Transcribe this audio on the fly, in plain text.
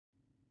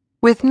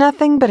With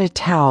nothing but a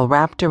towel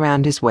wrapped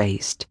around his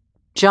waist,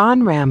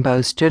 John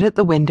Rambo stood at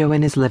the window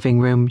in his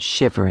living room,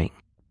 shivering.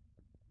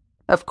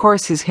 Of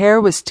course, his hair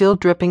was still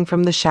dripping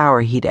from the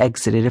shower he'd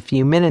exited a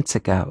few minutes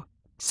ago,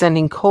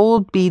 sending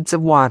cold beads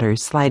of water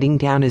sliding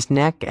down his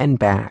neck and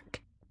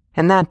back,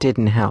 and that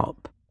didn't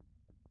help.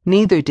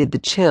 Neither did the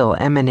chill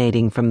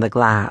emanating from the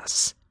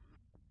glass.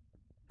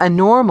 A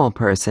normal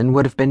person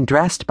would have been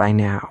dressed by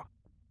now,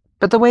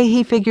 but the way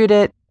he figured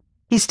it,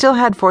 he still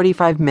had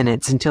 45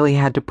 minutes until he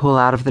had to pull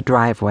out of the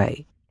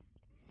driveway.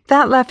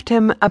 That left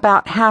him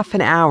about half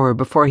an hour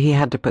before he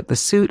had to put the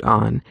suit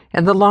on,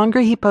 and the longer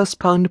he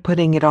postponed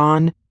putting it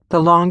on,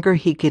 the longer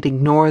he could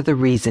ignore the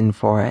reason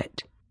for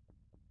it.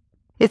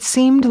 It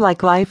seemed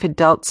like life had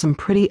dealt some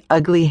pretty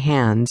ugly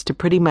hands to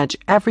pretty much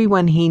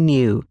everyone he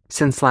knew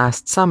since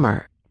last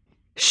summer.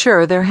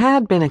 Sure, there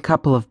had been a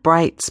couple of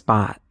bright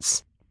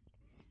spots.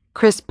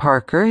 Chris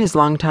Parker, his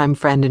longtime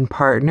friend and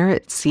partner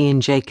at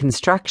C&J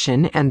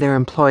Construction, and their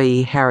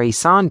employee Harry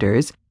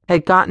Saunders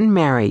had gotten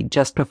married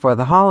just before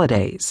the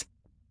holidays.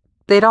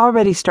 They'd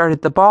already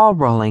started the ball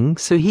rolling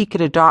so he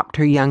could adopt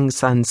her young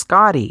son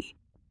Scotty.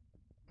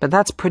 But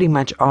that's pretty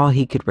much all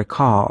he could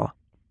recall.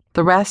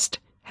 The rest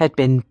had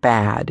been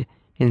bad,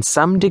 in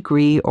some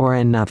degree or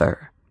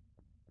another.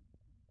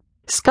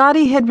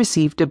 Scotty had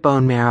received a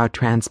bone marrow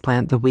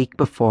transplant the week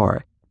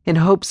before in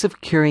hopes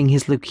of curing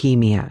his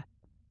leukemia.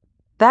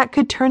 That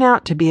could turn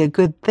out to be a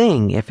good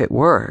thing if it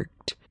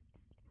worked.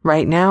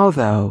 Right now,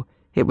 though,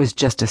 it was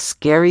just a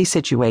scary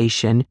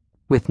situation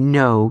with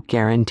no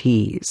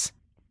guarantees.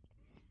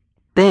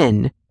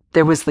 Then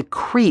there was the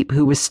creep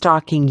who was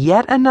stalking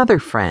yet another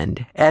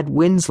friend, Ed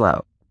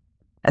Winslow,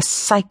 a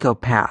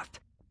psychopath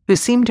who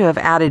seemed to have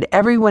added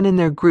everyone in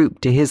their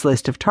group to his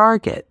list of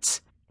targets.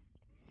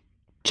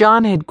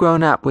 John had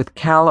grown up with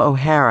Cal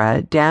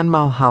O'Hara, Dan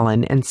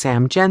Mulholland, and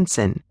Sam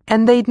Jensen,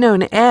 and they'd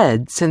known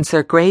Ed since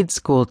their grade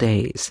school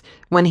days,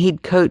 when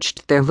he'd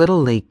coached their Little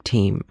League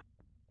team.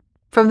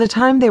 From the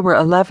time they were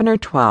 11 or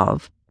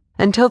 12,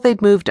 until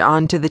they'd moved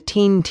on to the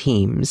teen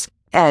teams,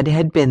 Ed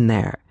had been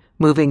there,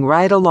 moving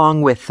right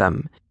along with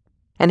them,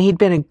 and he'd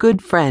been a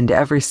good friend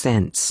ever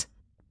since.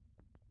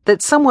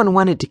 That someone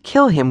wanted to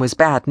kill him was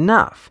bad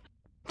enough.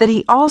 That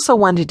he also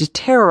wanted to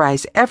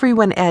terrorize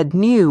everyone Ed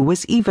knew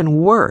was even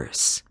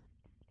worse.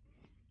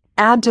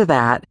 Add to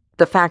that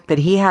the fact that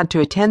he had to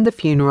attend the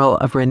funeral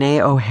of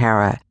Renee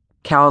O'Hara,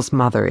 Cal's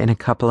mother, in a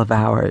couple of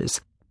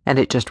hours, and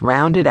it just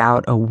rounded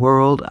out a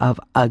world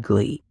of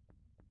ugly.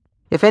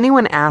 If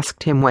anyone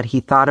asked him what he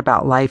thought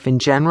about life in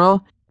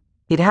general,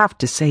 he'd have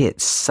to say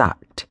it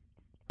sucked,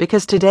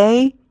 because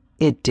today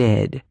it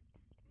did.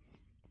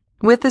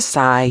 With a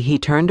sigh, he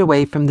turned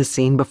away from the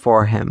scene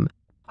before him,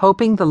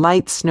 hoping the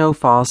light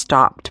snowfall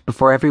stopped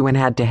before everyone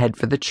had to head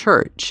for the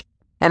church,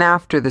 and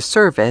after the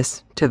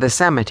service, to the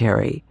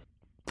cemetery.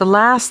 The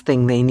last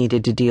thing they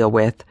needed to deal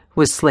with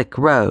was slick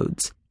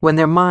roads, when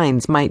their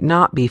minds might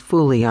not be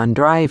fully on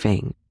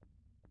driving.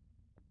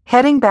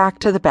 Heading back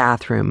to the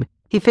bathroom,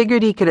 he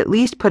figured he could at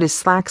least put his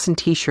slacks and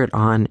t-shirt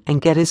on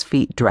and get his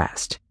feet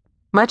dressed.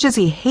 Much as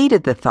he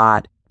hated the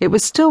thought, it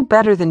was still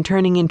better than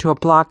turning into a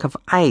block of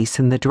ice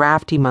in the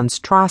drafty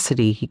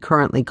monstrosity he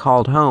currently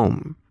called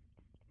home.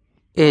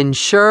 In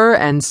sure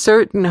and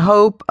certain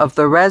hope of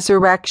the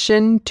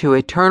resurrection to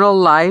eternal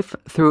life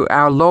through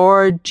our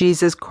Lord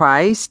Jesus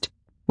Christ,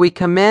 we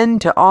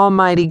commend to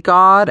Almighty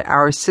God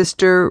our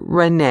sister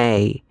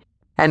Renee,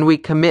 and we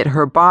commit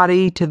her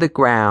body to the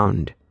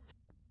ground,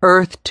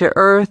 earth to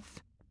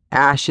earth,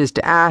 ashes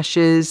to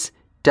ashes,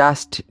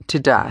 dust to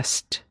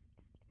dust.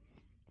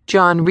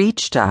 John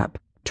reached up,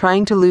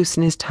 trying to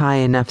loosen his tie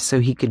enough so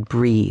he could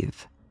breathe.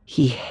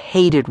 He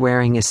hated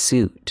wearing a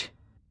suit.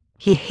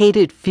 He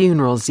hated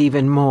funerals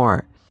even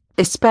more,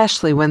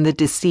 especially when the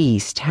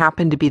deceased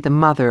happened to be the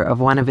mother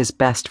of one of his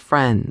best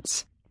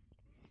friends.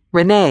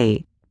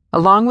 Renee,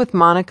 along with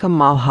Monica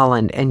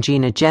Mulholland and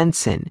Gina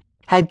Jensen,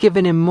 had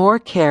given him more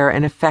care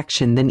and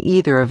affection than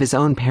either of his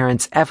own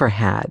parents ever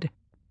had.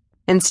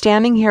 And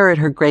standing here at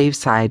her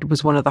graveside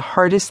was one of the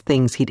hardest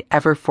things he'd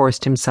ever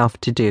forced himself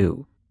to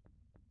do.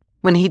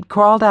 When he'd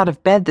crawled out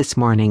of bed this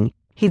morning,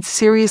 he'd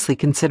seriously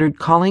considered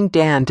calling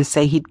Dan to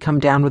say he'd come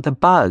down with a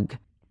bug.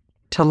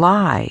 To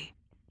lie.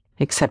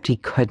 Except he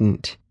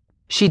couldn't.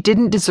 She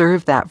didn't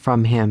deserve that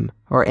from him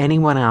or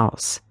anyone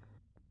else.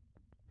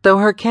 Though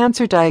her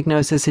cancer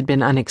diagnosis had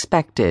been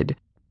unexpected,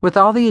 with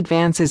all the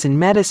advances in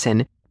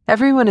medicine,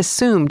 everyone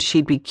assumed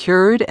she'd be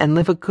cured and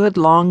live a good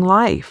long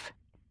life.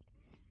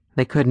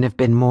 They couldn't have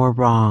been more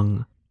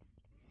wrong.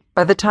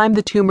 By the time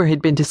the tumor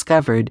had been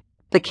discovered,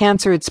 the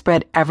cancer had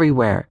spread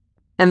everywhere,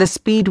 and the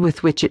speed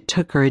with which it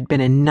took her had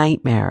been a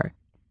nightmare.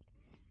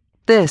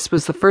 This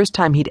was the first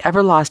time he'd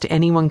ever lost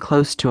anyone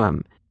close to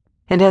him,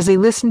 and as he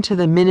listened to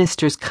the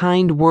minister's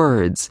kind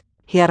words,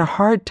 he had a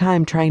hard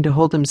time trying to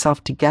hold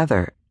himself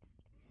together.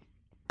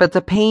 But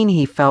the pain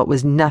he felt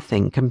was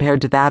nothing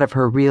compared to that of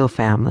her real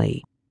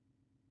family.